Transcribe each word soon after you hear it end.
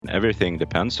everything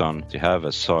depends on to have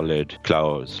a solid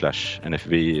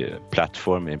cloud/NFV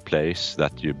platform in place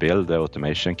that you build the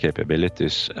automation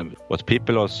capabilities. And what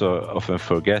people also often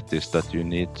forget is that you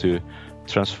need to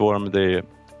transform the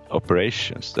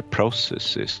operations, the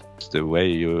processes, the way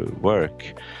you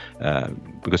work.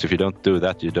 Because if you don't do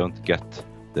that, you don't get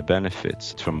the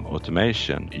benefits from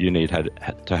automation. You need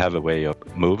to have a way of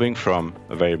moving from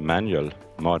a very manual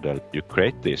model. You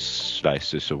create these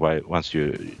slices, so once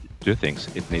you do things,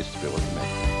 it needs to be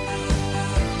automated.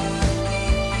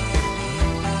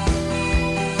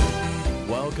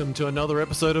 Welcome to another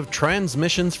episode of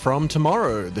Transmissions from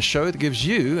Tomorrow, the show that gives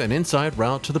you an inside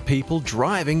route to the people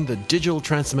driving the digital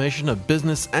transformation of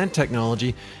business and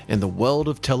technology in the world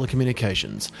of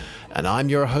telecommunications. And I'm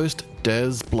your host,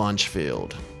 Des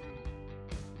Blanchfield.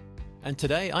 And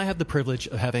today I have the privilege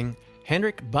of having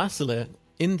Henrik Basile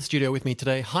in the studio with me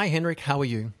today. Hi, Henrik. How are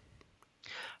you?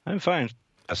 I'm fine.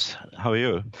 Yes. How are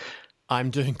you? I'm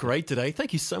doing great today.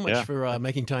 Thank you so much for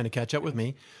making time to catch up with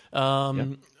me.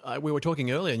 We were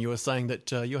talking earlier and you were saying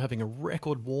that you're having a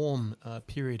record warm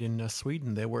period in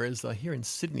Sweden there, whereas here in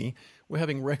Sydney, we're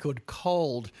having record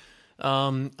cold.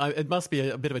 It must be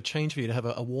a bit of a change for you to have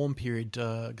a warm period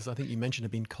because I think you mentioned it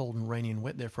being cold and rainy and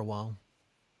wet there for a while.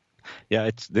 Yeah,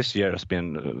 this year has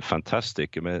been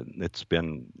fantastic. I mean, it's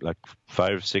been like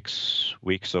 5-6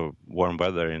 weeks of warm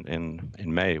weather in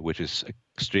May, which is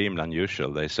extremely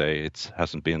unusual. They say it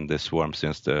hasn't been this warm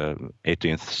since the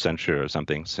 18th century or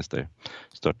something, since they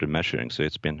started measuring. So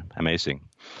it's been amazing.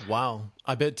 Wow.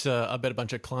 I bet a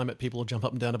bunch of climate people will jump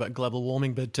up and down about global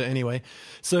warming. But anyway,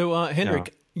 so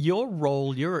Henrik, your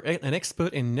role, you're an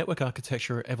expert in network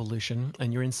architecture evolution,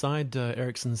 and you're inside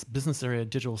Ericsson's business area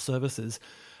digital services.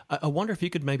 I wonder if you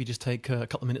could maybe just take a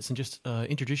couple of minutes and just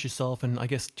introduce yourself and I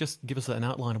guess just give us an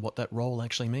outline of what that role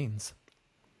actually means.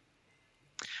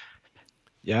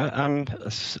 Yeah, I'm,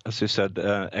 as you said,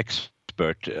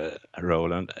 expert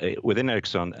role. And within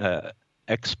Ericsson,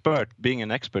 being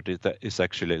an expert is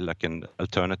actually like an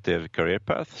alternative career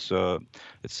path. So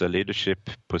it's a leadership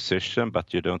position,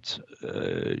 but you don't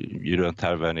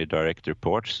have any direct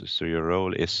reports. So your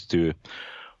role is to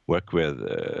work with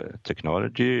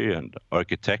technology and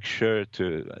architecture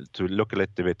to look a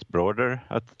little bit broader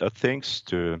at things,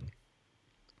 to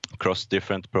cross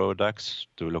different products,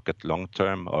 to look at long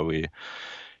term. Are we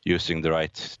using the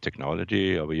right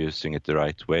technology? Are we using it the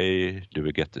right way? Do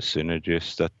we get the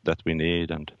synergies that we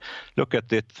need? And look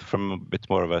at it from a bit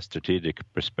more of a strategic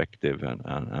perspective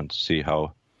and see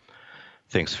how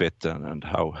things fit and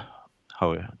how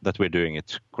that we're doing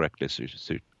it correctly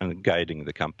and guiding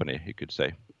the company, you could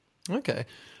say. Okay.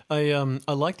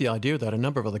 I like the idea of that. A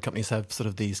number of other companies have sort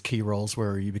of these key roles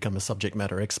where you become a subject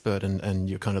matter expert and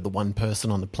you're kind of the one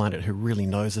person on the planet who really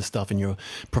knows this stuff and you're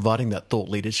providing that thought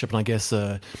leadership. And I guess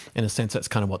in a sense, that's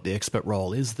kind of what the expert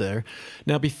role is there.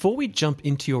 Now, before we jump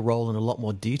into your role in a lot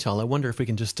more detail, I wonder if we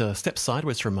can just step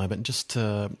sideways for a moment and just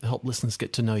help listeners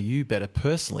get to know you better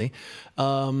personally.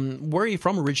 Where are you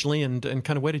from originally and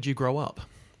kind of where did you grow up?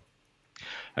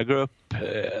 I grew up,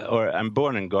 I'm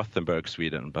born in Gothenburg,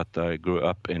 Sweden, but I grew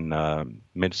up in a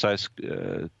mid-sized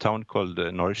town called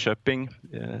Norrköping,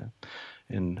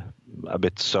 in a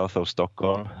bit south of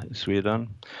Stockholm,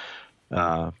 Sweden.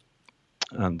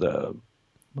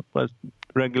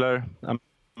 Regular,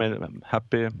 I'm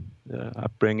happy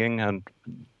upbringing and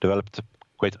developed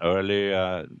quite early,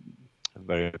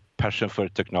 very passion for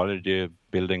technology,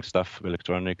 building stuff,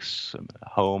 electronics,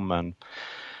 home, and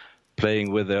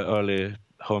playing with the early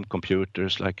home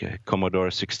computers like a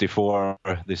Commodore 64,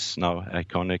 this now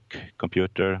iconic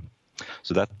computer.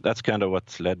 So that's kind of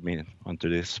what led me onto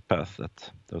this path.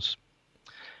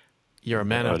 You're a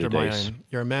man after my own.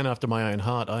 You're a man after my own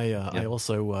heart. I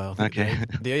also, at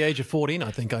the age of 14,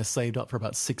 I think I saved up for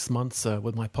about 6 months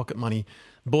with my pocket money,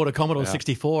 bought a Commodore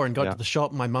 64 and got to the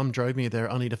shop. My mum drove me there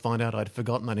only to find out I'd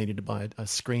forgotten I needed to buy a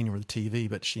screen or a TV,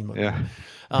 but she might.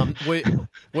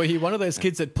 Were you one of those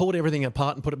kids that pulled everything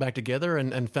apart and put it back together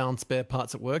and found spare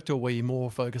parts that worked, or were you more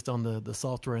focused on the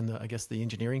software and the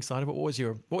engineering side of it? What was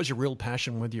your real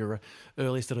passion with your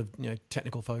early sort of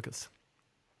technical focus?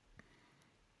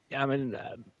 Yeah, I mean,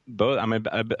 both. I mean,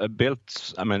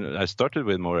 I started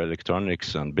with more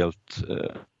electronics and built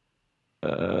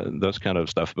those kind of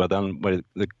stuff. But then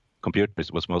the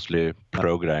computers was mostly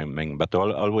programming. But I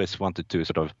always wanted to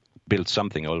sort of build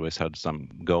something. I always had some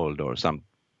goal or some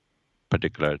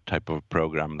particular type of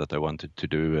program that I wanted to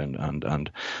do.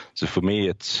 And so for me,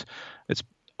 it's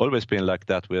always been like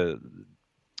that.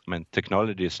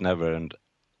 Technology is never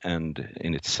and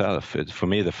in itself, for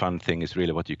me, the fun thing is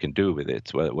really what you can do with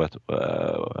it,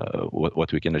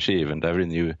 what we can achieve, and every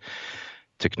new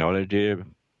technology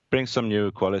brings some new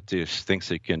qualities,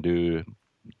 things you can do,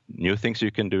 new things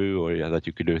you can do, or that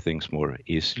you could do things more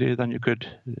easily than you could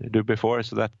do before.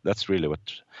 So that's really what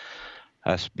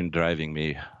has been driving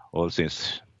me all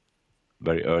since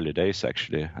very early days,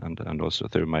 actually, and also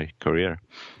through my career.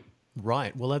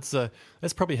 Right. Well, that's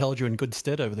probably held you in good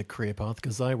stead over the career path,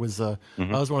 because I was one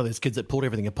of those kids that pulled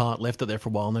everything apart, left it there for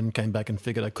a while, and then came back and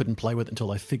figured I couldn't play with it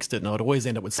until I fixed it, and I'd always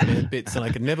end up with spare bits, and I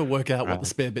could never work out what the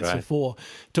spare bits were for.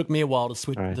 It took me a while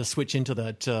to switch into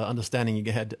that understanding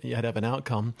you had to have an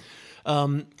outcome.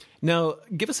 Now,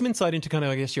 give us some insight into kind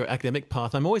of, I guess, your academic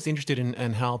path. I'm always interested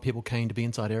in how people came to be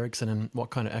inside Ericsson and what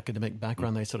kind of academic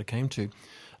background they sort of came to.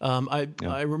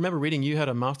 I remember reading you had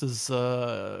a master's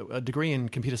a degree in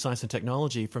computer science and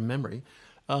technology from memory.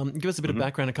 Give us a bit of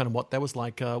background on kind of what that was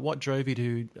like. What drove you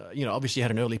to, obviously you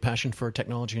had an early passion for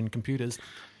technology and computers.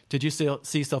 Did you see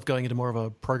yourself going into more of a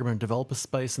programmer and developer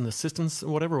space in the systems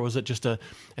or whatever, or was it just an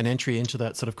entry into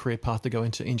that sort of career path to go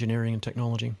into engineering and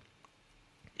technology?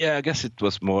 Yeah, I guess it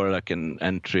was more like an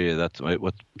entry.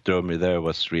 What drove me there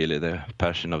was really the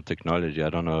passion of technology.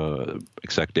 I don't know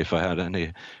exactly if I had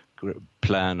any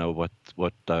plan of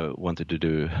what I wanted to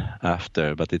do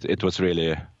after, but it was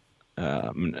really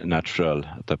natural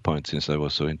at that point, since I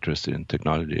was so interested in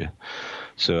technology.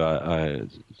 So I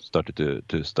started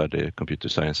to study computer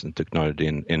science and technology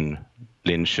in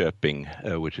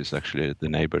Linköping, which is actually the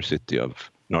neighbor city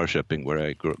of Norrköping, where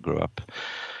I grew up.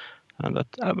 And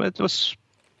it was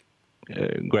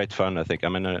great fun, I think. I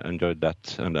enjoyed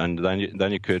that. And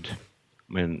then you could,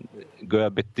 go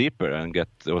a bit deeper and get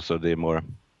also the more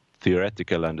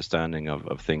theoretical understanding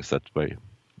of things that were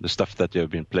the stuff that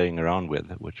you've been playing around with,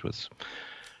 which was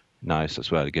nice as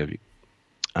well.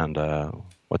 And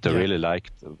what I really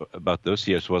liked about those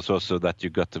years was also that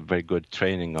you got a very good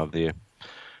training of the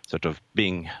sort of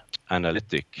being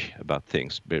analytic about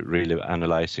things, really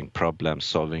analyzing problems,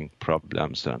 solving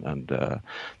problems, and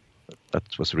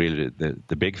that was really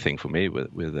the big thing for me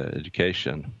with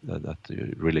education, that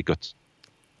you really got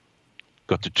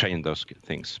to train those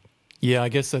things. Yeah, I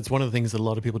guess that's one of the things that a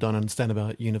lot of people don't understand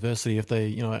about university. If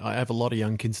they, I have a lot of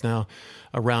young kids now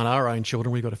around our own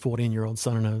children. We've got a 14-year-old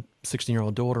son and a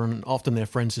 16-year-old daughter, and often their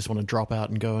friends just want to drop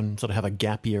out and go and sort of have a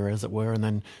gap year, as it were, and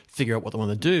then figure out what they want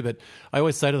to do. But I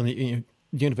always say to them,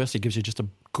 university gives you just a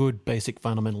good basic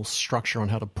fundamental structure on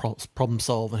how to problem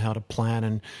solve and how to plan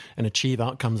and achieve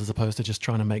outcomes, as opposed to just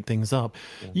trying to make things up.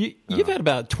 You've had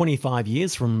about 25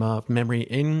 years from memory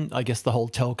in, I guess, the whole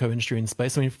telco industry and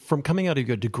space. From coming out of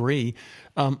your degree,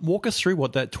 walk us through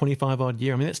what that 25-odd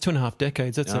year, that's 2.5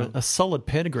 decades. That's a solid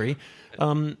pedigree.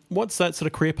 What's that sort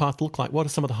of career path look like? What are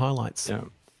some of the highlights?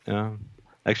 Yeah.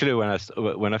 Actually,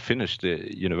 when I finished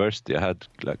the university, I had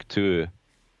like two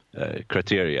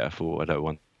criteria for what I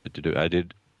wanted to do.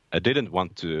 I didn't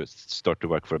want to start to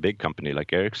work for a big company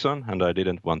like Ericsson, and I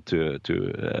didn't want to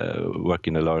work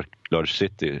in a large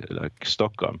city like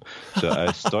Stockholm. So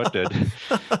I started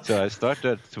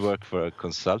to work for a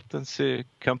consultancy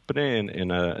company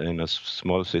in a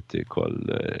small city called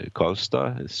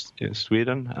Karlstad in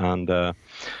Sweden, and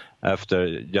after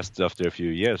a few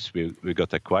years, we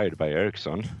got acquired by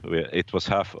Ericsson. It was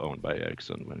half owned by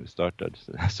Ericsson when we started,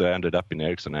 so I ended up in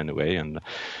Ericsson anyway. And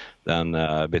then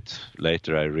a bit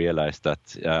later, I realized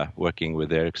that working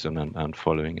with Ericsson and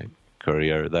following a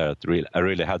career there, I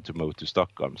really had to move to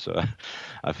Stockholm. So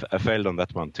I failed on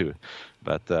that one too,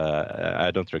 but I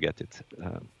don't regret it.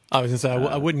 I was going to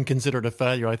say, I wouldn't consider it a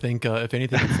failure. I think, if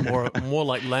anything, it's more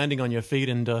like landing on your feet.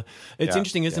 And it's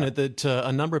interesting, isn't it, that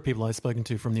a number of people I've spoken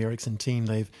to from the Ericsson team,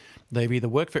 they've either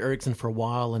worked for Ericsson for a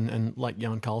while, and like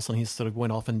Jan Karlsson, he sort of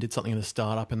went off and did something in a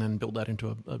startup and then built that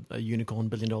into a unicorn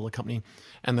billion-dollar company,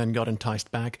 and then got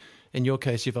enticed back. In your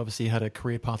case, you've obviously had a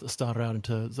career path that started out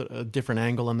into a different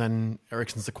angle, and then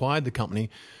Ericsson's acquired the company.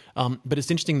 But it's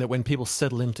interesting that when people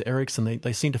settle into Ericsson,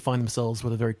 they seem to find themselves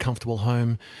with a very comfortable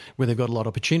home where they've got a lot of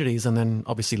opportunities. And then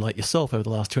obviously, like yourself, over the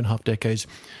last 2.5 decades,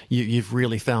 you've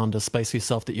really found a space for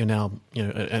yourself that you're now,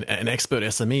 an expert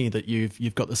SME, that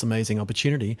you've got this amazing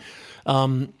opportunity.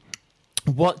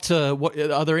 What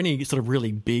are there any sort of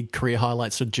really big career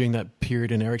highlights during that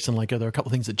period in Ericsson? Like, are there a couple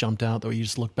of things that jumped out that you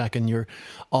just look back and you're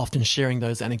often sharing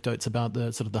those anecdotes about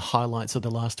the sort of the highlights of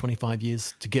the last 25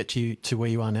 years to get you to where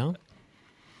you are now?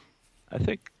 I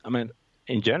think,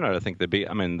 in general, I think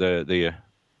the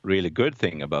really good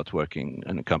thing about working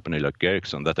in a company like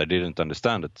Ericsson that I didn't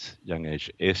understand at young age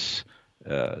is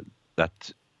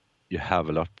that you have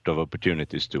a lot of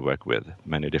opportunities to work with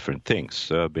many different things.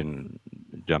 So I've been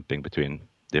jumping between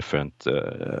different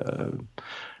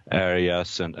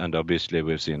areas, and obviously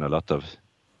we've seen a lot of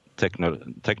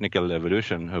technical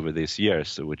evolution over these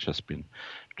years, which has been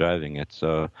driving it.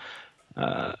 So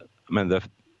I mean,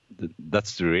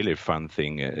 that's the really fun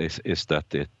thing is that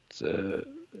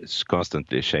it's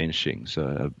constantly changing. So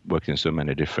I've worked in so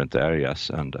many different areas,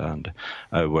 and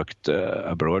I worked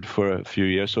abroad for a few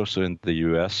years, also in the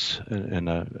US, in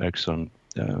Ericsson,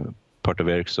 part of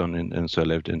Ericsson, and so I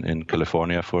lived in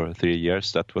California for 3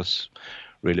 years. That was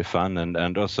really fun,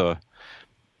 and also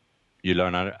you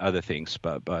learn other things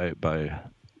by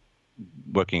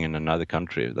working in another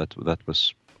country. That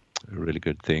was a really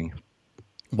good thing.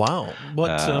 Wow.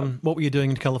 What were you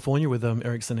doing in California with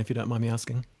Ericsson, if you don't mind me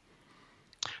asking?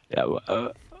 Yeah,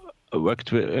 I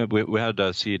worked with, we had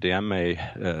a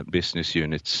CDMA business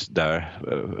units there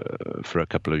for a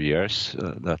couple of years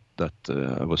that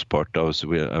I was part of.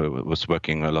 So I was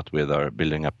working a lot with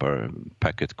building up our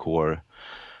packet core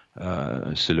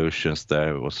solutions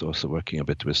there. I was also working a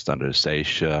bit with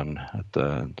standardization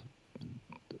at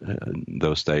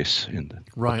those days.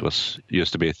 Right. It was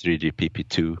used to be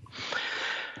 3GPP2.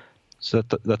 So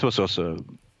that was also,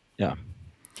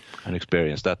 an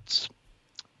experience.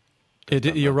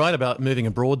 You're right about moving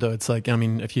abroad, though. It's like, I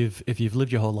mean, if you've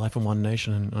lived your whole life in one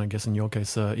nation, and I guess in your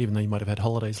case, even though you might have had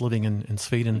holidays living in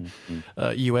Sweden,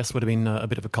 US would have been a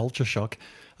bit of a culture shock.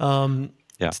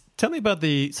 Tell me about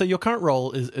so your current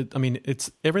role is, I mean, it's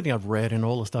everything I've read and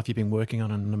all the stuff you've been working on,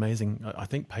 and amazing, I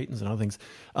think, patents and other things.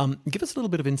 Give us a little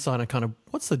bit of insight on kind of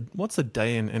what's a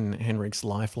day in Henrik's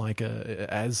life like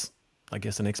as, I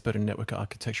guess, an expert in network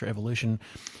architecture evolution.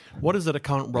 What does a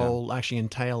current role actually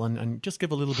entail? And just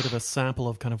give a little bit of a sample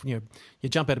of kind of, you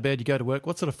jump out of bed, you go to work.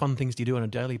 What sort of fun things do you do on a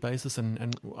daily basis?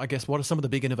 And I guess, what are some of the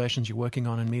big innovations you're working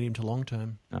on in medium to long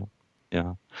term?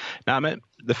 Yeah. Now, I mean,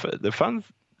 the fun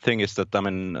thing is that, I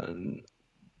mean,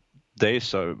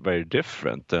 days are very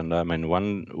different. And I mean,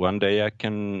 one day I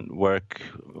can work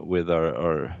with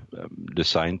our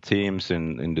design teams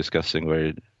in discussing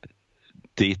very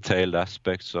detailed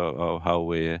aspects of how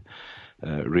we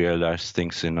realize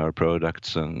things in our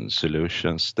products and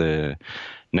solutions. The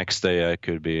next day I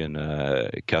could be in a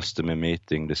customer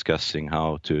meeting discussing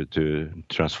how to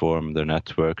transform their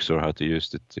networks or how to use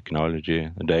the technology.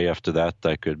 The day after that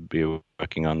I could be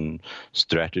working on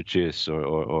strategies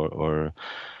or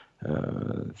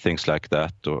things like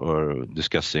that, or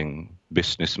discussing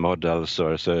business models.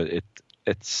 So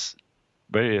it's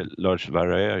very large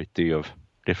variety of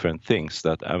different things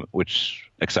that which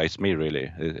excites me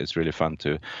really. It's really fun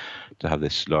to have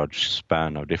this large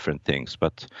span of different things,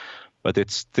 but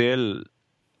it's still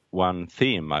one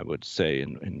theme, I would say,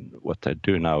 in what I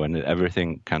do now, and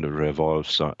everything kind of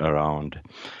revolves around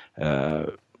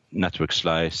network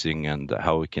slicing and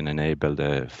how we can enable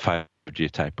the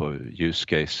 5G type of use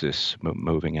cases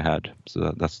moving ahead.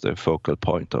 So that's the focal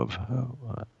point of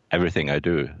everything I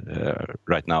do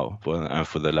right now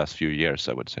for the last few years,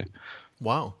 I would say.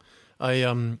 Wow.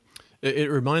 It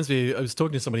reminds me, I was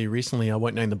talking to somebody recently, I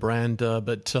won't name the brand,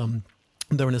 but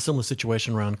they're in a similar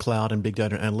situation around cloud and big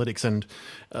data analytics, and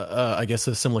I guess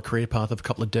a similar career path of a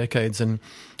couple of decades. And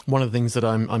one of the things that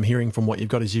I'm hearing from what you've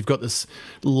got is you've got this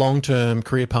long-term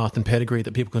career path and pedigree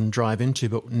that people can drive into,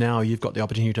 but now you've got the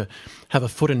opportunity to have a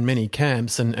foot in many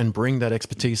camps and bring that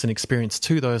expertise and experience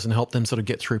to those and help them sort of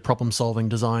get through problem solving,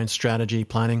 design, strategy,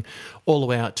 planning, all the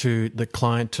way out to the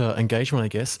client engagement, I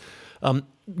guess.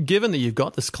 Given that you've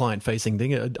got this client-facing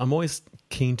thing, I'm always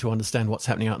keen to understand what's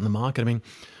happening out in the market. I mean,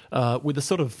 with the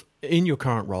sort of, in your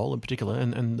current role in particular,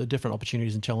 and the different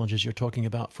opportunities and challenges you're talking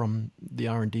about, from the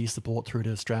R&D support through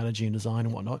to strategy and design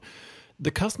and whatnot,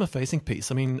 the customer-facing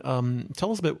piece, I mean,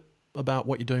 tell us a bit about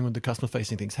what you're doing with the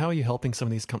customer-facing things. How are you helping some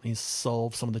of these companies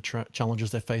solve some of the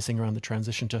challenges they're facing around the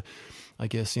transition to, I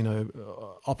guess,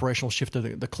 operational shift to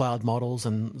the cloud models,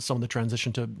 and some of the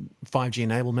transition to 5G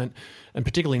enablement, and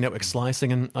particularly network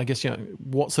slicing? And I guess,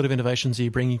 what sort of innovations are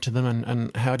you bringing to them,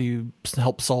 and how do you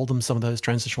help solve them some of those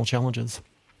transitional challenges?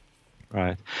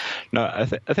 Right. No, I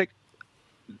think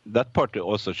that part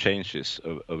also changes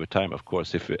over time, of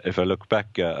course. If I look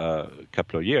back a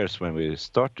couple of years when we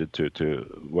started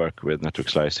to work with network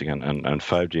slicing and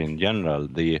 5G in general,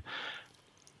 the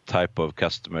type of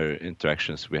customer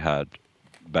interactions we had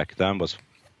back then was,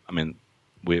 I mean,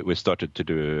 we started to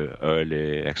do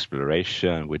early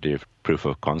exploration. We did proof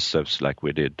of concepts, like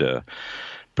we did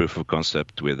proof of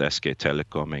concept with SK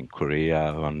Telecom in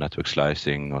Korea on network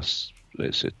slicing.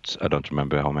 I don't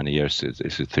remember how many years. Is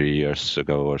it 3 years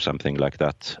ago or something like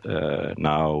that?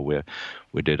 Now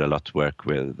we did a lot of work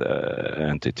with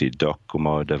NTT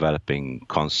Docomo, developing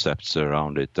concepts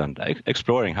around it and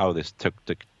exploring how this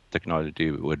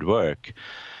technology would work.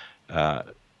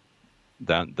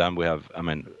 Then we have, I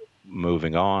mean,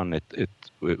 moving on,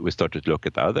 we started to look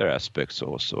at other aspects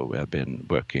also. We have been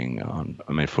working on,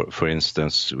 I mean, for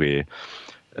instance, we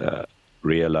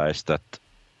realized that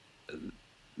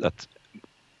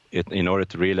in order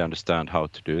to really understand how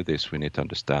to do this, we need to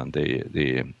understand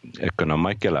the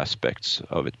economical aspects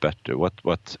of it better.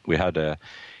 What we had a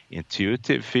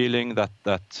intuitive feeling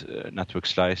that network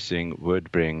slicing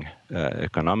would bring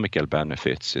economical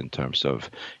benefits in terms of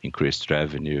increased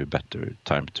revenue, better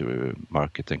time to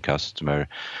market and customer,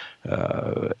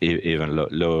 even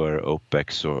lower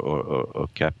OPEX or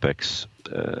CAPEX,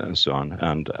 and so on.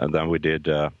 And then we did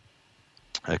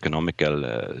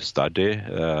economical study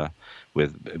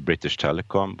with British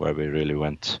Telecom, where we really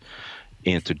went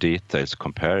into details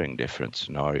comparing different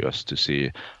scenarios to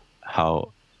see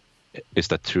how is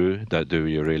that true, that do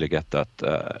you really get that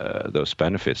those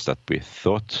benefits that we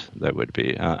thought there would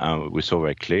be, and we saw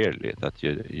very clearly that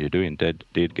you do indeed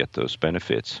get those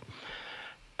benefits,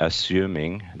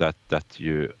 assuming that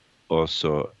you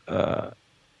also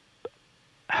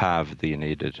have the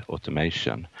needed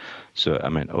automation. So I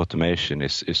mean, automation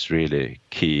is really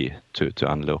key to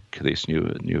unlock these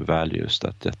new values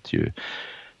that you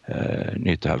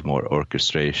need to have more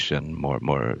orchestration,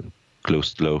 more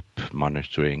closed loop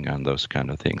monitoring, and those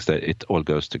kind of things. That it all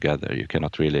goes together. You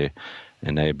cannot really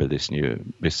enable these new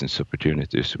business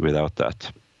opportunities without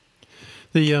that.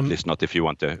 At least not if you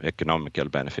want the economical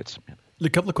benefits. A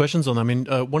couple of questions on that. I mean,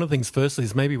 one of the things firstly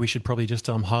is maybe we should probably just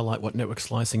highlight what network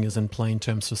slicing is in plain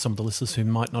terms for some of the listeners who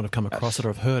might not have come across it or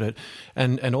have heard it.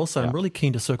 And also, I'm really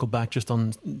keen to circle back just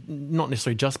on not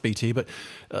necessarily just BT, but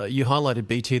you highlighted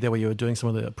BT there where you were doing some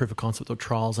of the proof of concept or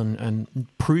trials and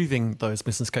proving those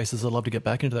business cases. I'd love to get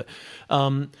back into that. I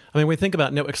mean, when we think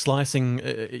about network slicing,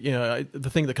 the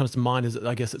thing that comes to mind is,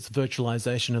 I guess, it's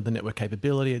virtualization of the network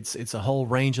capability. It's a whole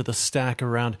range of the stack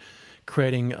around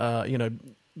creating,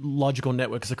 logical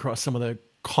networks across some of the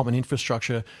common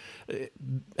infrastructure.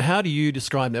 How do you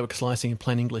describe network slicing in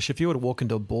plain English? If you were to walk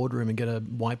into a boardroom and get a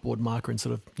whiteboard marker and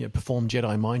sort of perform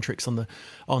Jedi mind tricks on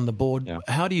the board,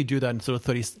 how do you do that in sort of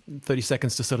 30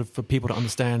 seconds to sort of for people to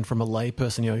understand from a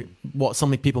layperson, what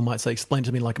some people might say, explain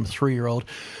to me like I'm a 3-year-old.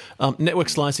 Network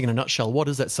slicing in a nutshell, what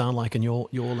does that sound like in your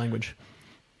language?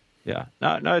 Yeah,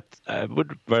 no, I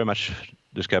would very much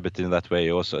describe it in that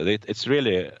way also. It's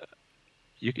really...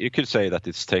 You could say that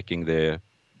it's taking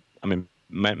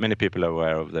many people are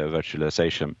aware of the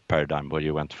virtualization paradigm, where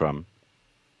you went from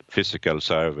physical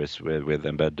service with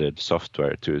embedded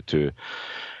software to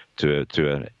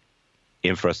an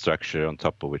infrastructure on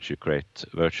top of which you create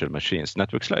virtual machines.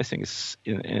 Network slicing is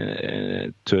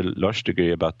to a large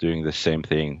degree about doing the same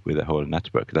thing with the whole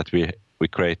network, that we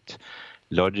create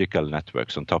logical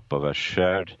networks on top of a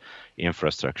shared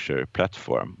infrastructure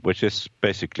platform, which is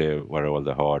basically where all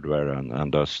the hardware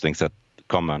and those things that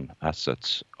common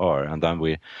assets are. And then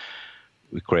we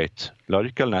create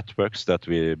logical networks that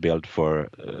we build for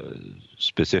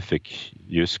specific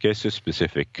use cases,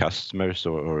 specific customers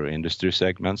or industry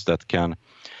segments that can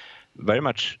very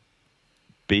much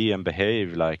be and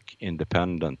behave like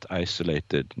independent,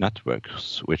 isolated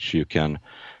networks, which you can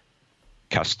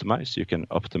customize, you can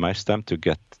optimize them to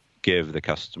give the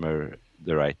customer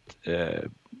the right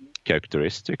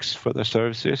characteristics for the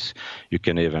services. You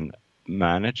can even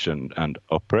manage and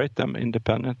operate them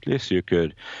independently. So you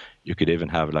could even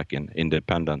have like an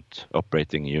independent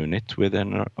operating unit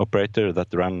within an operator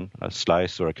that run a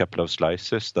slice or a couple of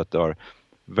slices that are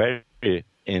very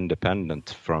independent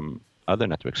from other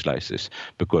network slices,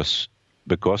 because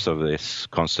of this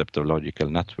concept of logical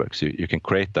networks. You can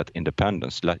create that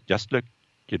independence, just like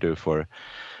you do for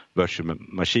virtual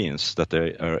machines, that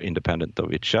they are independent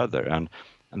of each other. And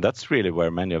that's really where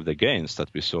many of the gains that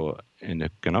we saw in the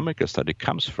economical study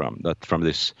comes from, that from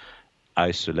this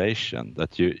isolation,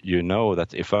 that you know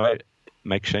that if I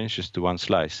make changes to one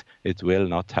slice, it will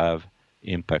not have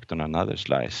impact on another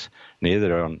slice,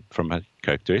 neither from a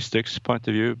characteristics point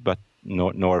of view, but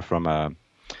nor from a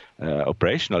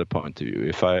operational point of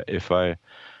view. If I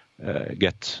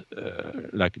get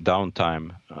like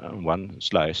downtime on one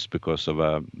slice because of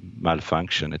a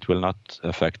malfunction, it will not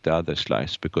affect the other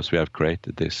slice, because we have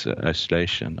created this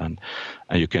isolation, and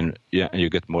you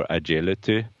get more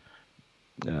agility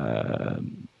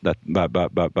that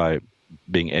by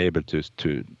being able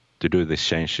to do these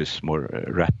changes more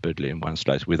rapidly in one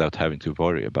slice without having to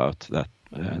worry about the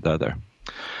other.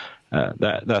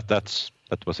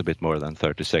 That was a bit more than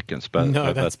 30 seconds, but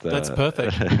no, that's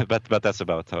perfect. but that's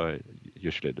about how I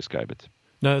usually describe it.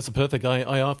 No, it's perfect.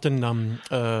 I often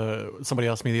somebody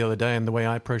asked me the other day, and the way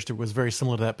I approached it was very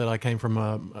similar to that. But I came from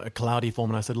a cloudy form,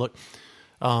 and I said, look,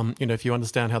 If you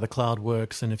understand how the cloud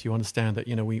works, and if you understand that,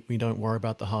 we don't worry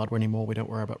about the hardware anymore, we don't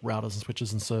worry about routers and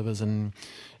switches and servers and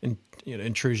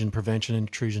intrusion prevention,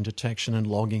 intrusion detection and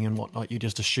logging and whatnot. You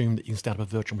just assume that you can start up a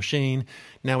virtual machine.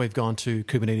 Now we've gone to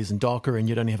Kubernetes and Docker, and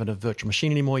you don't have a virtual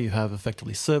machine anymore. You have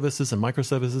effectively services and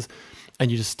microservices, and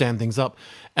you just stand things up.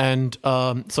 And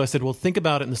so I said, well, think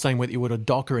about it in the same way that you would a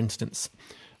Docker instance.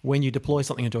 When you deploy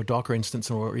something into a Docker instance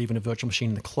or even a virtual machine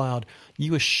in the cloud,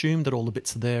 you assume that all the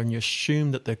bits are there, and you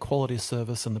assume that the quality of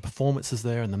service and the performance is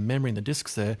there and the memory and the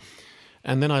disk's there.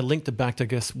 And then I linked it back to, I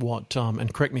guess, what,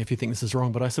 and correct me if you think this is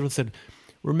wrong, but I sort of said,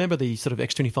 remember the sort of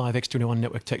X25, X21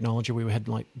 network technology where we had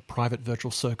like private virtual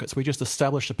circuits? We just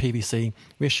established a PVC.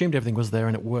 We assumed everything was there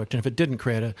and it worked. And if it didn't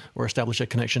create or establish a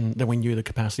connection, then we knew the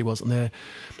capacity wasn't there.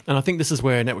 And I think this is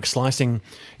where network slicing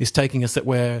is taking us, that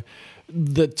where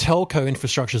the telco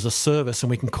infrastructure is a service, and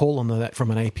we can call on that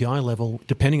from an API level,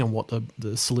 depending on what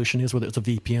the solution is, whether it's a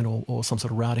VPN or some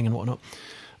sort of routing and whatnot,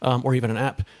 or even an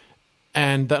app.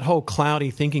 And that whole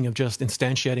cloudy thinking of just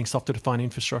instantiating software-defined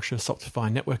infrastructure,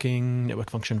 software-defined networking, network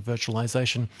function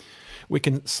virtualization, we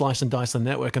can slice and dice the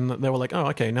network. And they were like, oh,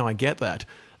 okay, now I get that.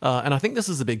 And I think this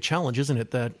is a big challenge, isn't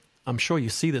it, that I'm sure you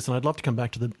see this, and I'd love to come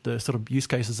back to the sort of use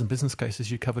cases and business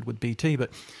cases you covered with BT, but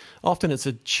often it's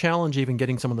a challenge even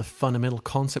getting some of the fundamental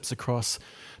concepts across,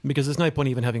 because there's no point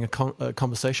even having a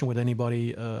conversation with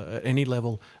anybody at any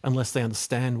level unless they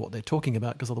understand what they're talking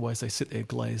about, because otherwise they sit there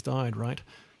glazed-eyed, right?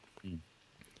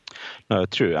 No,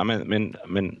 true. I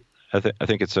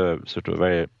think it's a sort of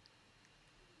very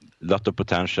lot of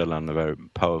potential and a very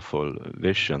powerful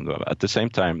vision. At the same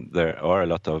time, there are a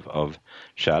lot of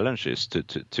challenges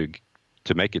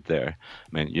to make it there.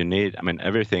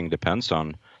 Everything depends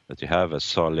on that you have a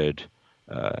solid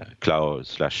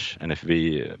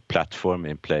cloud/NFV platform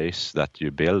in place, that you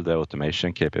build the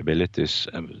automation capabilities.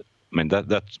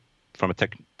 That from a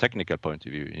technical point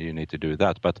of view, you need to do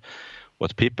that. But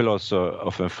what people also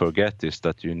often forget is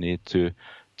that you need to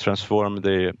transform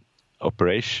the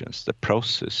operations, the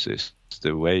processes,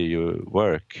 the way you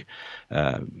work,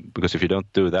 because if you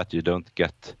don't do that, you don't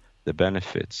get the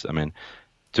benefits.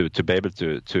 To be able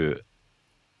to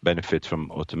benefit from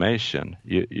automation,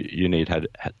 you need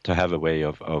to have a way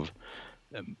of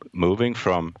moving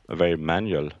from a very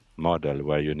manual model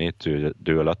where you need to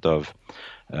do a lot of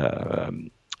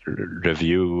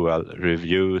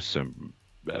reviews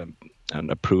and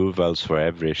approvals for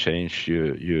every change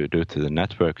you do to the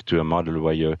network, to a model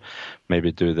where you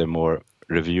maybe do the more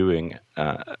reviewing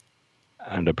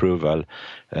and approval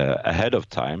ahead of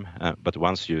time. But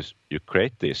once you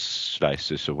create these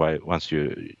slices, or once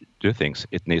you do things,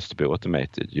 it needs to be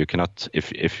automated. You cannot,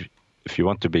 if you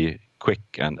want to be quick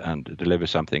and deliver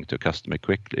something to a customer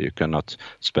quickly, you cannot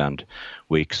spend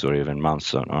weeks or even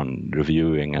months on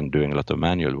reviewing and doing a lot of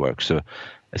manual work. So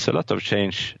it's a lot of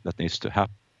change that needs to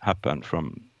happen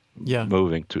from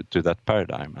moving to that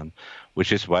paradigm, and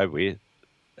which is why we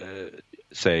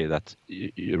say that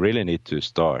you really need to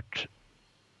start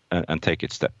and take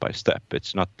it step by step.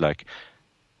 It's not like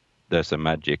there's a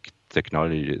magic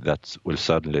technology that will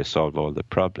suddenly solve all the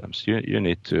problems. You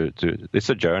need to it's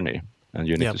a journey, and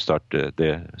you need to start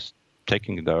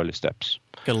taking the early steps.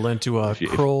 Got to learn to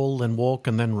crawl and walk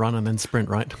and then run and then sprint,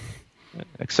 right?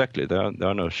 Exactly. There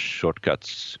are no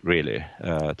shortcuts, really.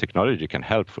 Technology can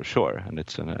help for sure, and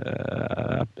it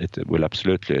will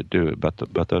absolutely do, but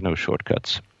there are no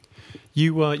shortcuts.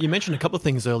 You mentioned a couple of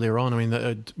things earlier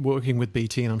on. Working with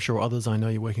BT, and I'm sure others, I know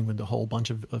you're working with a whole bunch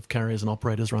of carriers and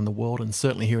operators around the world, and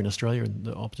certainly here in Australia,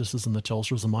 the Optuses and the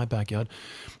Telstras in my backyard.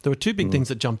 There were two big things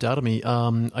that jumped out at me.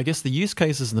 I guess the use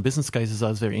cases and the business cases I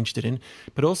was very interested in,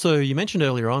 but also you mentioned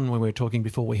earlier on when we were talking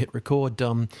before we hit record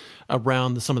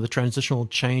around some of the transitional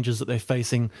changes that they're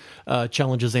facing,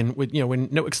 challenges in when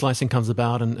network slicing comes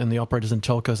about and the operators and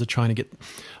telcos are trying to get,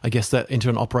 I guess, that into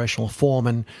an operational form.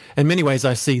 And in many ways,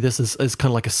 I see this as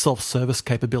kind of like a self-service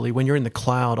capability. When you're in the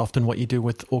cloud, often what you do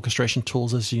with orchestration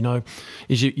tools, as you know,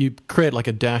 is you create like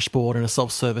a dashboard and a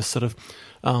self-service sort of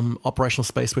operational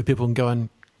space where people can go and,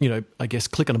 I guess,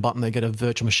 click on a button, they get a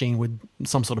virtual machine with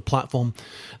some sort of platform.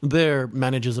 Their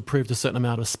managers approved a certain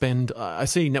amount of spend. I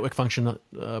see the network function,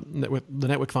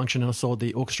 and also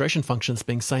the orchestration functions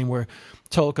being same, where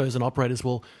telcos and operators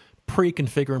will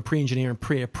pre-configure and pre-engineer and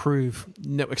pre-approve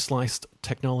network sliced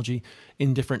technology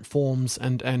in different forms,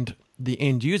 and the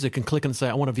end user can click and say,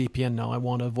 I want a VPN now, I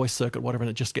want a voice circuit, whatever,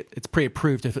 and it's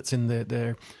pre-approved if it's in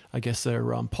their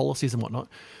policies and whatnot.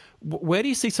 Where do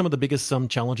you see some of the biggest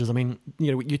challenges? I mean,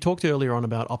 you talked earlier on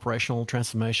about operational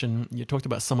transformation. You talked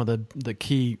about some of the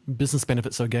key business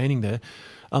benefits they're gaining there.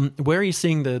 Where are you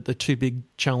seeing the two big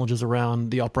challenges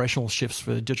around the operational shifts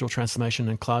for digital transformation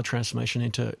and cloud transformation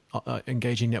into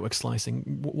engaging network slicing?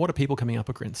 What are people coming up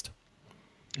against?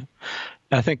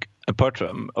 I think apart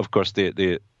from, of course,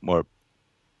 the more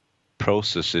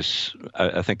processes,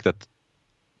 I think that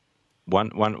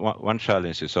one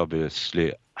challenge is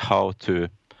obviously how to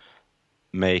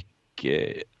make.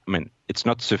 It's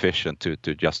not sufficient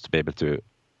to just be able to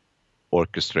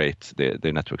orchestrate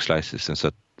the network slices and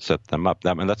set them up.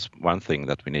 And that's one thing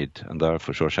that we need, and there are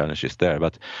for sure challenges there.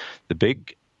 But the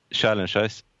big challenge,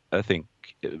 I think,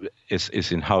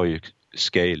 is in how you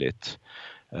scale it.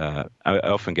 I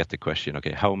often get the question,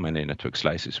 okay, how many network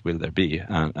slices will there be?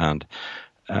 And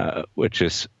which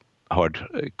is a hard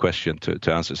question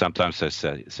to answer. Sometimes I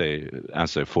say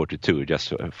answer 42 just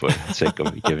for the sake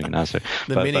of giving an answer.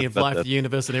 The meaning of life, the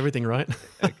universe, and everything, right?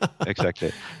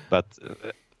 Exactly. But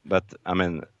I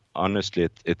mean, honestly,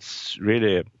 it's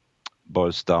really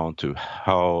boils down to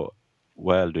how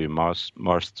well do you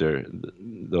master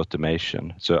the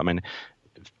automation. So, I mean,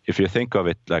 if you think of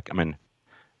it like, I mean,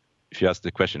 if you ask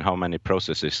the question, how many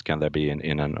processes can there be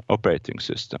in an operating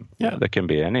system? Yeah. There can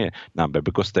be any number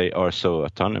because they are so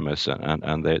autonomous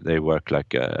and they work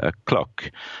like a clock. I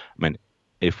mean,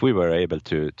 if we were able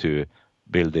to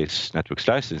build these network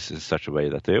slices in such a way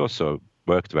that they also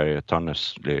worked very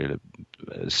autonomously,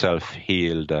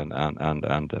 self-healed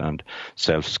and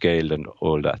self-scaled and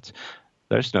all that,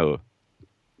 there's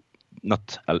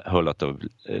not a whole lot of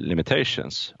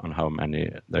limitations on how many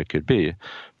there could be,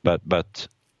 but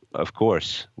of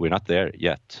course, we're not there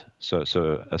yet. So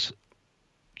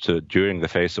during the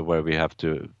phase of where we have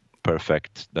to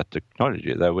perfect that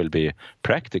technology, there will be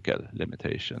practical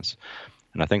limitations.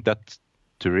 And I think that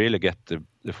to really get the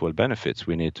full benefits,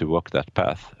 we need to walk that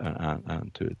path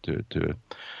and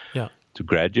to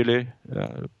gradually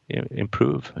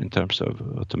improve in terms of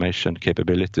automation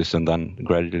capabilities, and then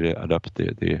gradually adopt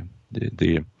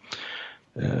the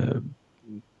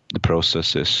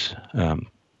processes.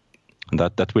 And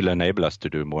that will enable us to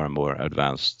do more and more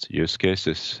advanced use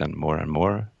cases and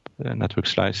more network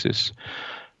slices.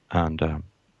 And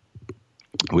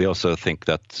we also think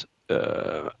that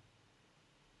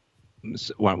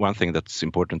one thing that's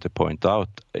important to point out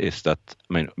is that,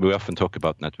 I mean, we often talk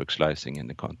about network slicing in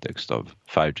the context of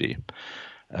 5G.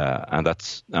 And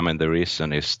that's, I mean, the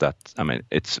reason is that, I mean,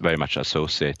 it's very much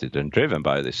associated and driven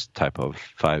by this type of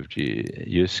 5G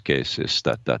use cases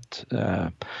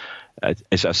that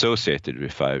is associated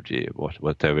with 5G,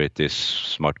 whatever it is,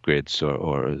 smart grids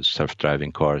or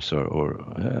self-driving cars or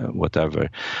whatever.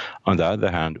 On the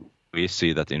other hand, we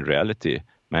see that in reality,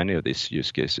 many of these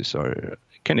use cases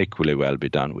can equally well be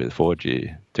done with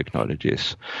 4G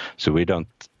technologies. So we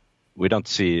don't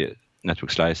see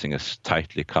network slicing as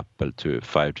tightly coupled to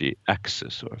 5G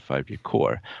access or 5G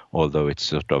core, although it's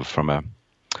sort of from a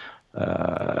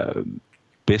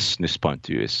business point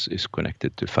of view is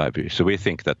connected to 5G. So we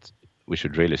think that we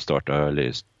should really start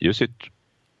early, use it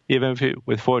even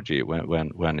with 4G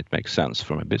when it makes sense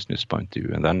from a business point of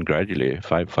view, and then gradually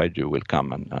 5G will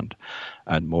come and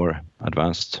add more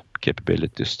advanced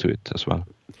capabilities to it as well.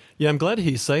 Yeah, I'm glad to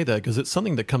hear you say that, because it's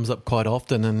something that comes up quite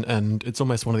often, and it's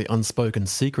almost one of the unspoken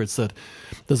secrets that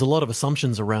there's a lot of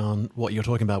assumptions around what you're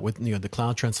talking about with the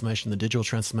cloud transformation, the digital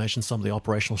transformation, some of the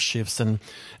operational shifts, and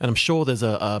I'm sure there's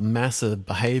a massive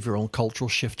behavioral and cultural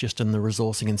shift just in the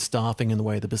resourcing and staffing and the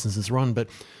way the business is run, but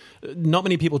not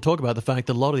many people talk about the fact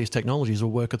that a lot of these technologies will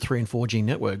work with 3 and 4G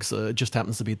networks. It just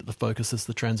happens to be that the focus is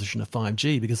the transition to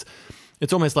 5G, because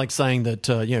it's almost like saying that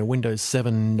Windows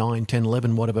 7, 9, 10,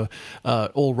 11, whatever,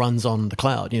 all runs on the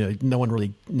cloud. No one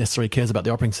really necessarily cares about the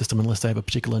operating system unless they have a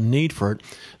particular need for it.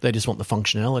 They just want the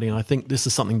functionality. And I think this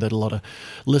is something that a lot of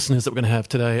listeners that we're going to have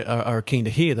today are keen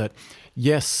to hear, that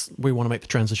yes, we want to make the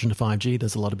transition to 5G.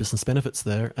 There's a lot of business benefits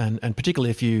there, and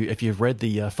particularly if you've read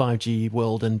the 5G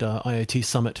World and IoT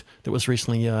Summit that was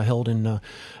recently held in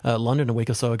London a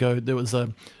week or so ago, there was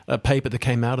a paper that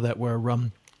came out of that where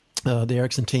the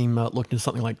Ericsson team looked into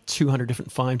something like 200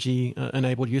 different 5G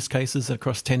enabled use cases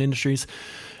across 10 industries.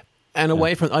 And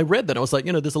away from, I read that, I was like,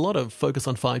 there's a lot of focus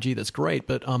on 5G. That's great,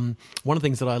 but one of the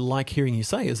things that I like hearing you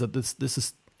say is that this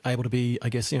is able to be, I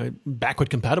guess, backward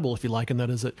compatible, if you like, and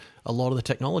that is that a lot of the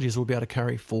technologies will be able to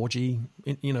carry 4G,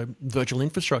 virtual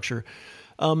infrastructure.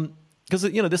 Because,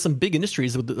 there's some big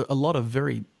industries with a lot of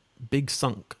very big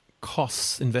sunk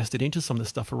costs invested into some of the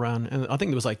stuff around. And I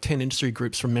think there was like 10 industry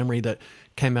groups from memory that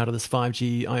came out of this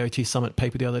 5G IoT Summit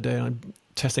paper the other day. And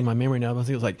testing my memory now. I think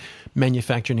it was like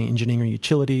manufacturing, engineering,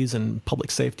 utilities, and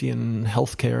public safety, and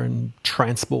healthcare, and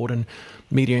transport, and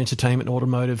media, entertainment,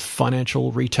 automotive,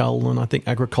 financial, retail, and I think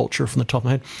agriculture from the top of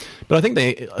my head. But I think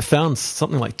they found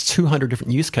something like 200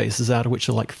 different use cases, out of which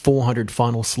are like 400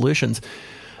 final solutions.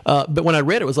 But when I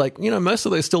read it, was like, most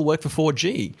of those still work for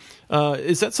 4G.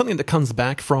 Is that something that comes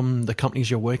back from the companies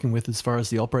you're working with as far as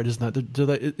the operators?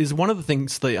 Is one of the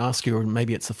things they ask you, or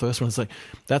maybe it's the first one, is like,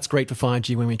 that's great for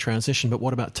 5G when we transition, but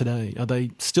what about today? Are they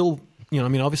still,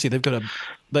 obviously they've got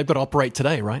to operate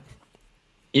today, right?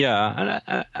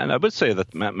 Yeah, and I would say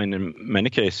that, in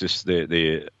many cases,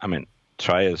 the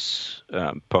trials,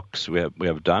 POCs we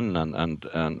have done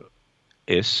and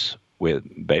is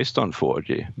based on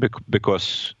 4G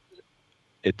because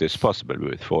it is possible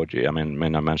with 4G.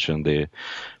 I mentioned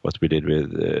what we did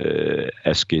with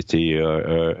SKT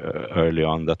early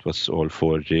on. That was all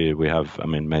 4G. We have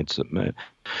made some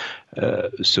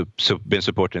been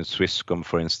supporting Swisscom,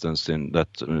 for instance, in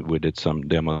that we did some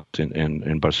demos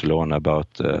in Barcelona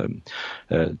about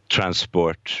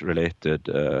transport related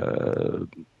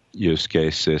use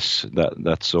cases.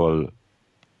 That's all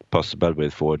possible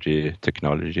with 4G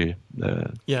technology.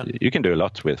 You can do a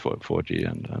lot with 4G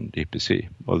and EPC,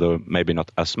 although maybe not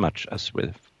as much as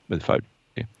with 5G.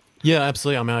 Yeah,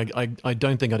 absolutely. I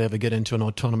don't think I'd ever get into an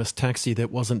autonomous taxi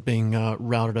that wasn't being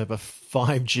routed over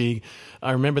 5G.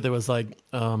 I remember there was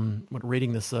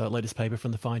reading this latest paper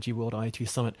from the 5G World IoT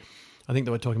Summit. I think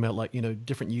they were talking about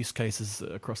different use cases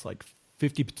across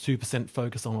 52%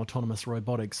 focus on autonomous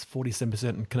robotics, 47%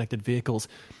 in connected vehicles,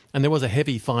 and there was a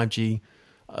heavy 5G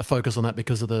focus on that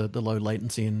because of the low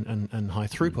latency and high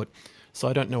throughput. So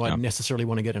I don't know I'd necessarily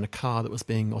want to get in a car that was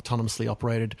being autonomously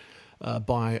operated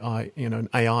by an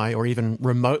AI, or even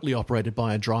remotely operated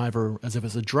by a driver as if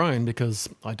it's a drone, because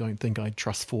I don't think I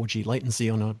trust 4G latency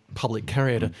on a public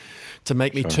carrier to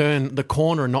make me turn the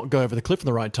corner and not go over the cliff at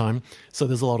the right time. So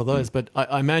there's a lot of those. But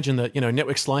I imagine that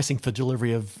network slicing for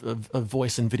delivery of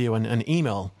voice and video and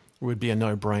email would be a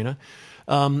no-brainer.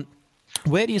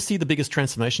 Where do you see the biggest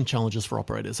transformation challenges for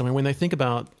operators? When they think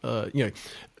about,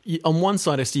 on one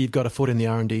side, I see you've got a foot in the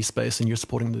R&D space and you're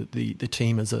supporting the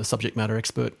team as a subject matter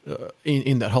expert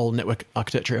in that whole network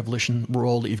architecture evolution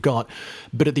role that you've got.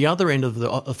 But at the other end of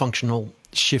the functional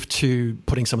shift to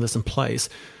putting some of this in place,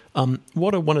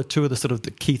 what are one or two of the sort of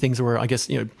the key things where, I guess,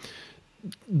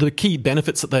 the key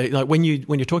benefits that they when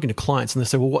you're talking to clients and they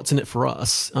say, well, what's in it for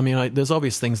us? There's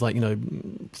obvious things like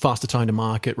faster time to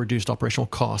market, reduced operational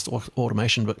cost, or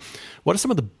automation. But what are some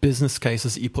of the business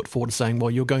cases that you put forward saying, well,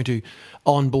 you're going to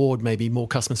onboard maybe more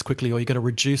customers quickly, or you're going to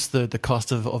reduce the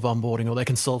cost of onboarding, or they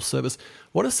can self-service?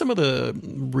 What are some of the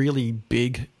really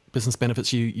big business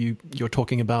benefits you're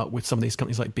talking about with some of these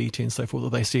companies like BT and so forth that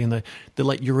they see in the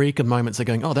eureka moments? They're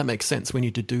going, oh, that makes sense. We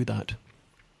need to do that.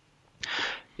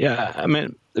 Yeah,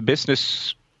 the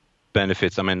business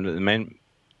benefits, the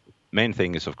main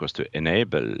thing is, of course, to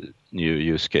enable new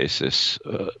use cases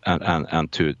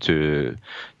and to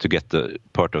get the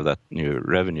part of that new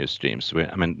revenue streams.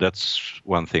 That's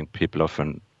one thing people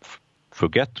often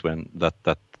forget when that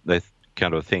they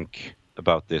kind of think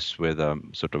about this with a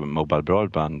sort of a mobile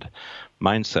broadband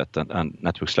mindset, and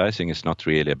network slicing is not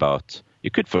really about,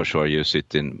 you could for sure use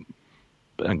it in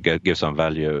and give some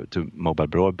value to mobile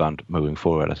broadband moving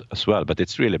forward as well. But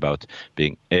it's really about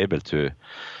being able to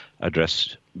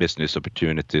address business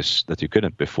opportunities that you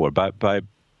couldn't before by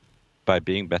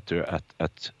being better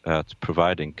at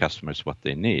providing customers what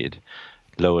they need.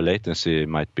 Lower latency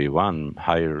might be one,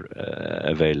 higher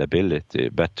availability,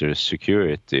 better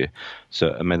security.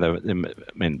 So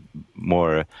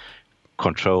more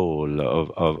control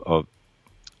of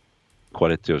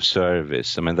quality of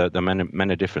service. There are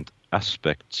many different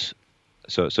aspects.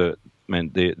 So the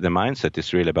mindset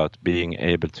is really about being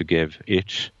able to give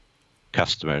each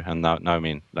customer, and now I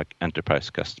mean like enterprise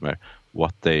customer,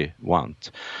 what they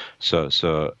want. So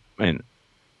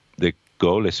the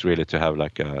goal is really to have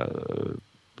like a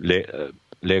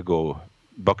Lego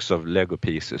box of Lego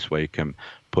pieces where you can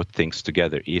put things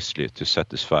together easily to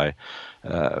satisfy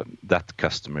that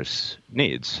customer's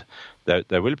needs.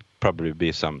 There will probably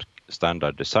be some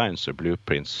standard designs or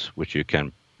blueprints which you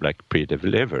can like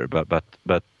pre-deliver,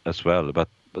 but as well, but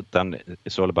then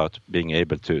it's all about being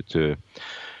able to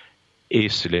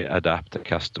easily adapt and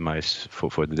customize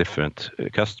for the different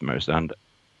customers. And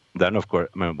then, of course,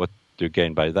 what do you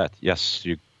gain by that? Yes,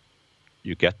 you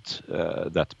get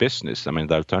that business. The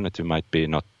alternative might be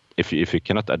not, if you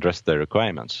cannot address their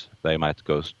requirements, they might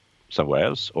go somewhere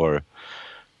else, or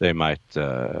they might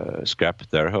scrap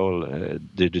their whole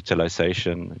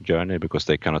digitalization journey because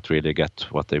they cannot really get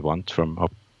what they want from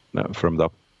the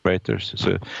operators.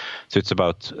 So it's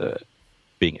about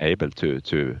being able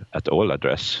to at all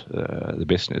address the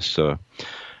business. So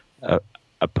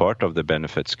a part of the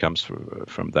benefits comes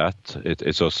from that.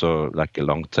 It's also like a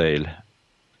long tail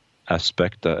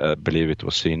aspect. I believe it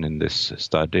was seen in this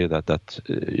study that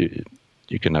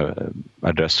you can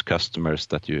address customers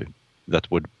that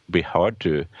would be hard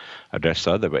to address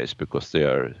other ways because they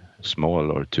are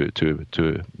small or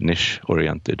too niche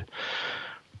oriented.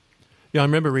 Yeah, I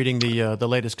remember reading the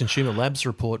latest Consumer Labs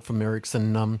report from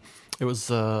Ericsson. It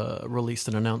was released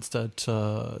and announced at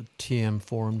TM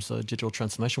Forum's Digital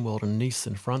Transformation World in Nice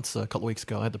in France a couple of weeks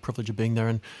ago. I had the privilege of being there,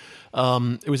 and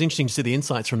it was interesting to see the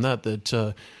insights from that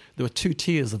there were two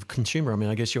tiers of consumer. I mean,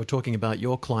 I guess you're talking about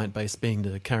your client base being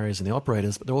the carriers and the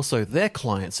operators, but they're also their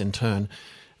clients in turn.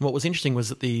 And what was interesting was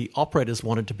that the operators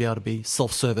wanted to be able to be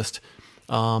self-serviced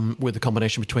with a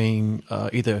combination between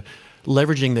either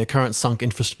leveraging their current sunk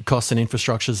costs and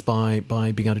infrastructures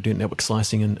by being able to do network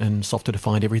slicing and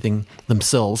software-defined everything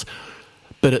themselves.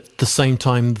 But at the same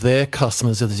time, their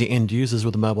customers, as the end users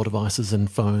with the mobile devices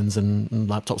and phones and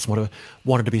laptops and whatever,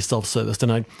 wanted to be self-serviced.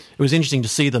 And it was interesting to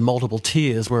see the multiple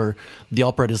tiers where the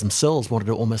operators themselves wanted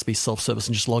to almost be self-serviced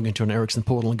and just log into an Ericsson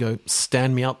portal and go,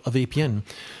 stand me up a VPN.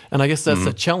 And I guess that's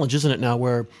a challenge, isn't it, now,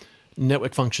 where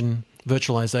network function,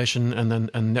 virtualization,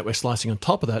 and network slicing on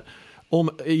top of that,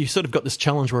 you sort of got this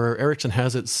challenge where Ericsson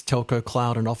has its telco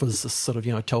cloud and offers this sort of,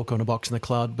 telco in a box in the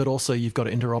cloud, but also you've got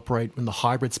to interoperate in the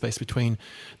hybrid space between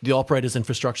the operators'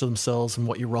 infrastructure themselves and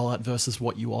what you roll out versus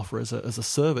what you offer as a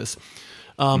service.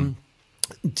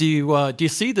 Do you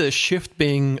see the shift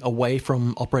being away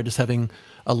from operators having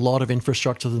a lot of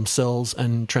infrastructure themselves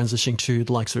and transitioning to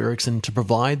the likes of Ericsson to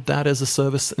provide that as a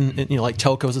service, and like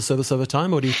telco as a service over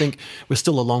time, or do you think we're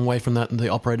still a long way from that and the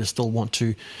operators still want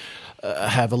to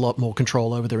have a lot more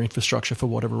control over their infrastructure for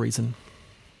whatever reason?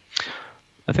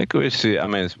 I think we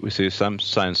see some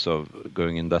signs of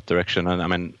going in that direction,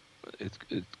 and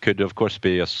it could of course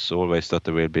be, as always, that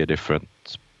there will be a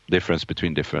difference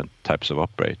between different types of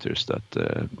operators,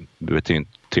 that between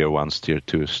tier 1s, tier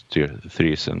 2s, tier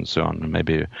 3s, and so on, and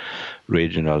maybe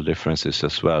regional differences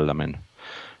as well.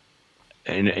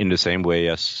 In the same way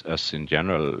as in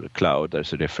general cloud,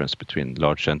 there's a difference between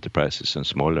large enterprises and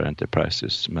smaller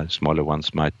enterprises. Smaller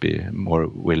ones might be more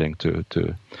willing to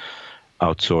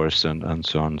outsource and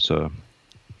so on. So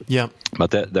yeah,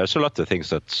 but there's a lot of things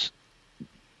that's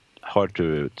hard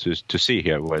to see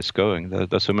here where it's going.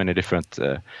 There's so many different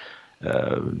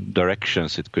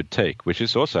directions it could take, which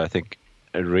is also, I think,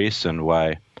 a reason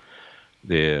why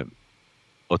the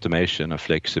automation and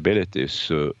flexibility is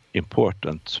so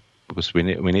important. Because we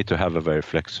need to have a very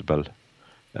flexible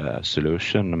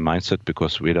solution and mindset,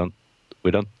 because we don't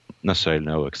necessarily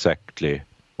know exactly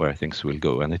where things will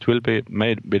go, and it will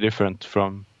be different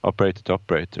from operator to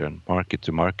operator and market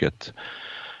to market.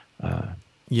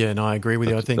 Yeah, no, I agree with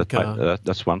you. I think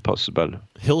that's one possible.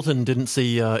 Hilton didn't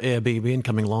see Airbnb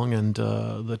coming along, and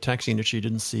the taxi industry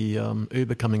didn't see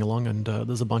Uber coming along, and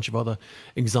there's a bunch of other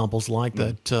examples like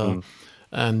that.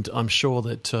 And I'm sure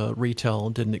that retail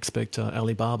didn't expect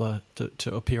Alibaba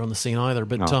to appear on the scene either.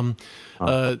 But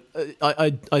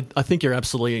I think you're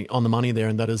absolutely on the money there,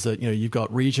 and that is that you've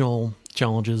got regional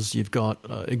challenges, you've got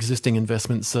existing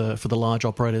investments for the large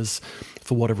operators,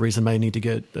 for whatever reason, may need to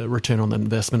get a return on that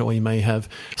investment, or you may have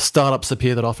startups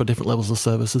appear that offer different levels of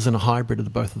services and a hybrid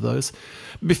of both of those.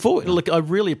 I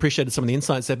really appreciated some of the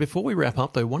insights there. Before we wrap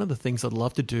up, though, one of the things I'd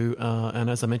love to do, and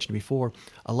as I mentioned before,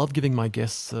 I love giving my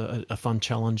guests a fun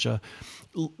challenge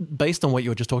based on what you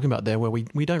were just talking about there, where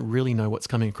we don't really know what's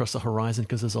coming across the horizon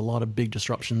because there's a lot of big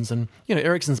disruptions. And,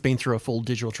 Ericsson's been through a full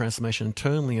digital transformation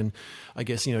internally, and I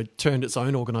guess, turned its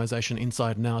own organization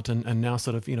inside and out, and now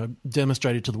sort of,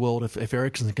 demonstrated to the world if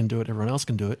Ericsson can do it, everyone else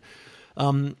can do it.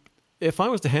 If I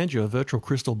was to hand you a virtual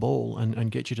crystal ball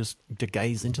and get you just to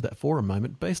gaze into that for a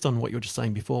moment, based on what you were just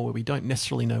saying before, where we don't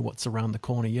necessarily know what's around the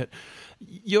corner yet,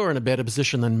 you're in a better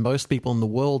position than most people in the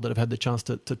world that have had the chance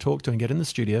to talk to and get in the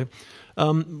studio.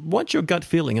 What's your gut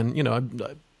feeling?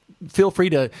 And, feel free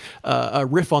to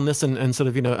riff on this and sort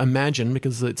of, imagine,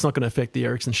 because it's not going to affect the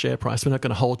Ericsson share price. We're not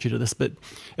going to hold you to this. But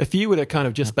if you were to kind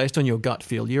of just based on your gut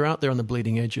feel, you're out there on the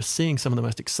bleeding edge, you're seeing some of the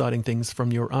most exciting things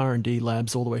from your R&D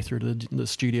labs all the way through to the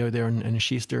studio there in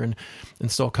Kista and in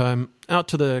Stockholm, out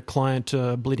to the client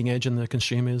bleeding edge and the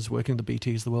consumers working with the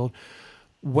BTs of the world.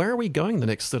 Where are we going the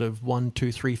next sort of 1,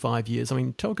 2, 3, 5 years? I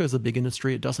mean, telco is a big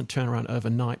industry. It doesn't turn around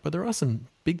overnight, but there are some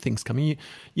big things coming.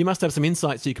 You must have some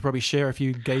insights that you could probably share if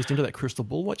you gazed into that crystal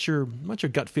ball. What's your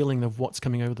gut feeling of what's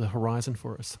coming over the horizon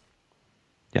for us?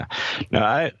 Yeah, no,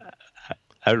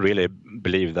 I really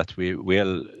believe that we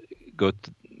will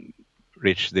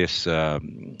reach this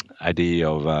idea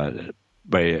of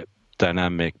very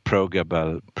dynamic,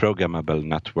 programmable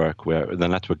network, where the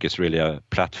network is really a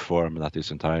platform that is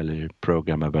entirely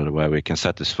programmable, where we can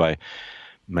satisfy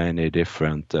many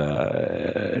different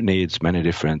needs, many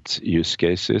different use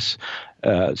cases.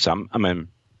 Some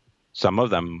of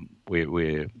them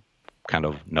we kind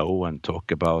of know and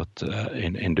talk about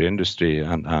in the industry,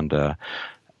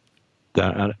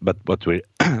 but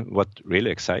what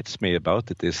really excites me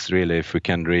about it is really if we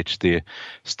can reach the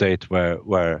state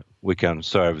where we can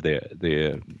serve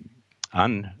the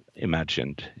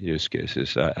unimagined use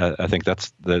cases. I think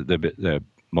that's the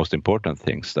most important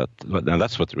things, and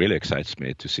that's what really excites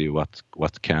me, to see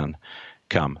what can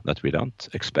come that we don't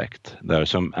expect. There are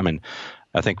some.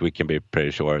 I think we can be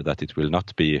pretty sure that it will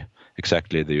not be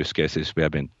exactly the use cases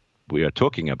we are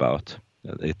talking about.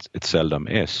 It seldom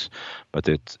is, but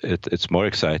it's more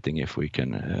exciting if we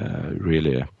can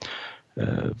really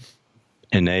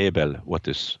enable what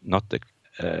is not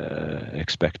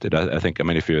expected. I think.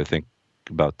 If you think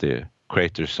about the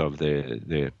creators of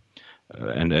the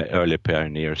and the early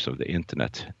pioneers of the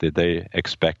internet, did they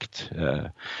expect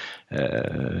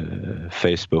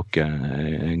Facebook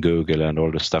and Google and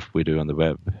all the stuff we do on the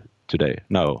web today?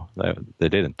 No, they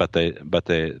didn't. But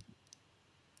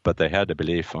they had a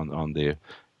belief on the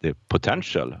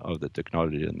potential of the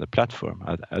technology and the platform.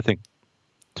 I think,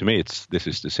 to me, this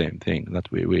is the same thing,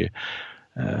 that we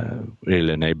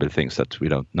really enable things that we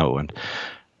don't know. And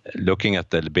looking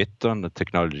at a bit on the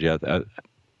technology,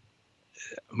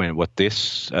 what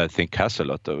this I think has a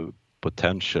lot of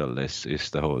potential is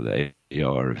the whole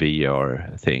AR,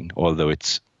 VR thing. Although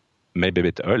it's maybe a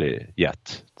bit early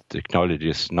yet, the technology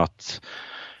is not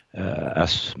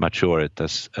as mature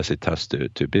as it has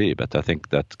to be. But I think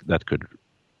that could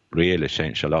really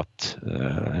change a lot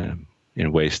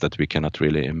in ways that we cannot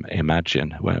really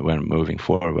imagine when moving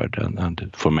forward, and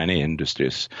for many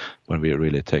industries, when we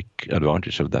really take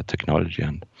advantage of that technology,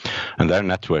 and the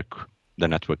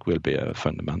network will be a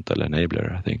fundamental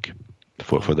enabler, I think,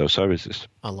 for those services.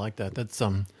 I like that.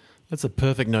 That's a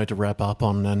perfect note to wrap up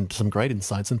on, and some great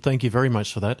insights. And thank you very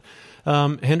much for that.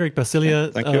 Henrik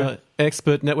Basilja,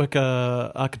 expert network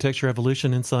architecture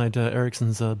evolution inside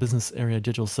Ericsson's business area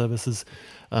digital services.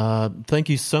 Thank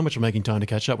you so much for making time to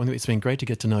catch up with me. It's been great to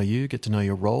get to know you, get to know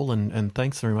your role, and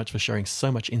thanks very much for sharing so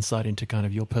much insight into kind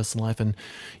of your personal life and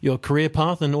your career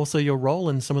path, and also your role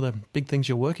and some of the big things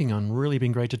you're working on. Really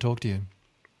been great to talk to you.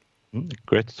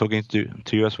 Great talking to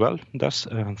you as well, Das.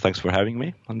 Thanks for having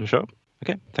me on the show.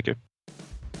 Okay, thank you.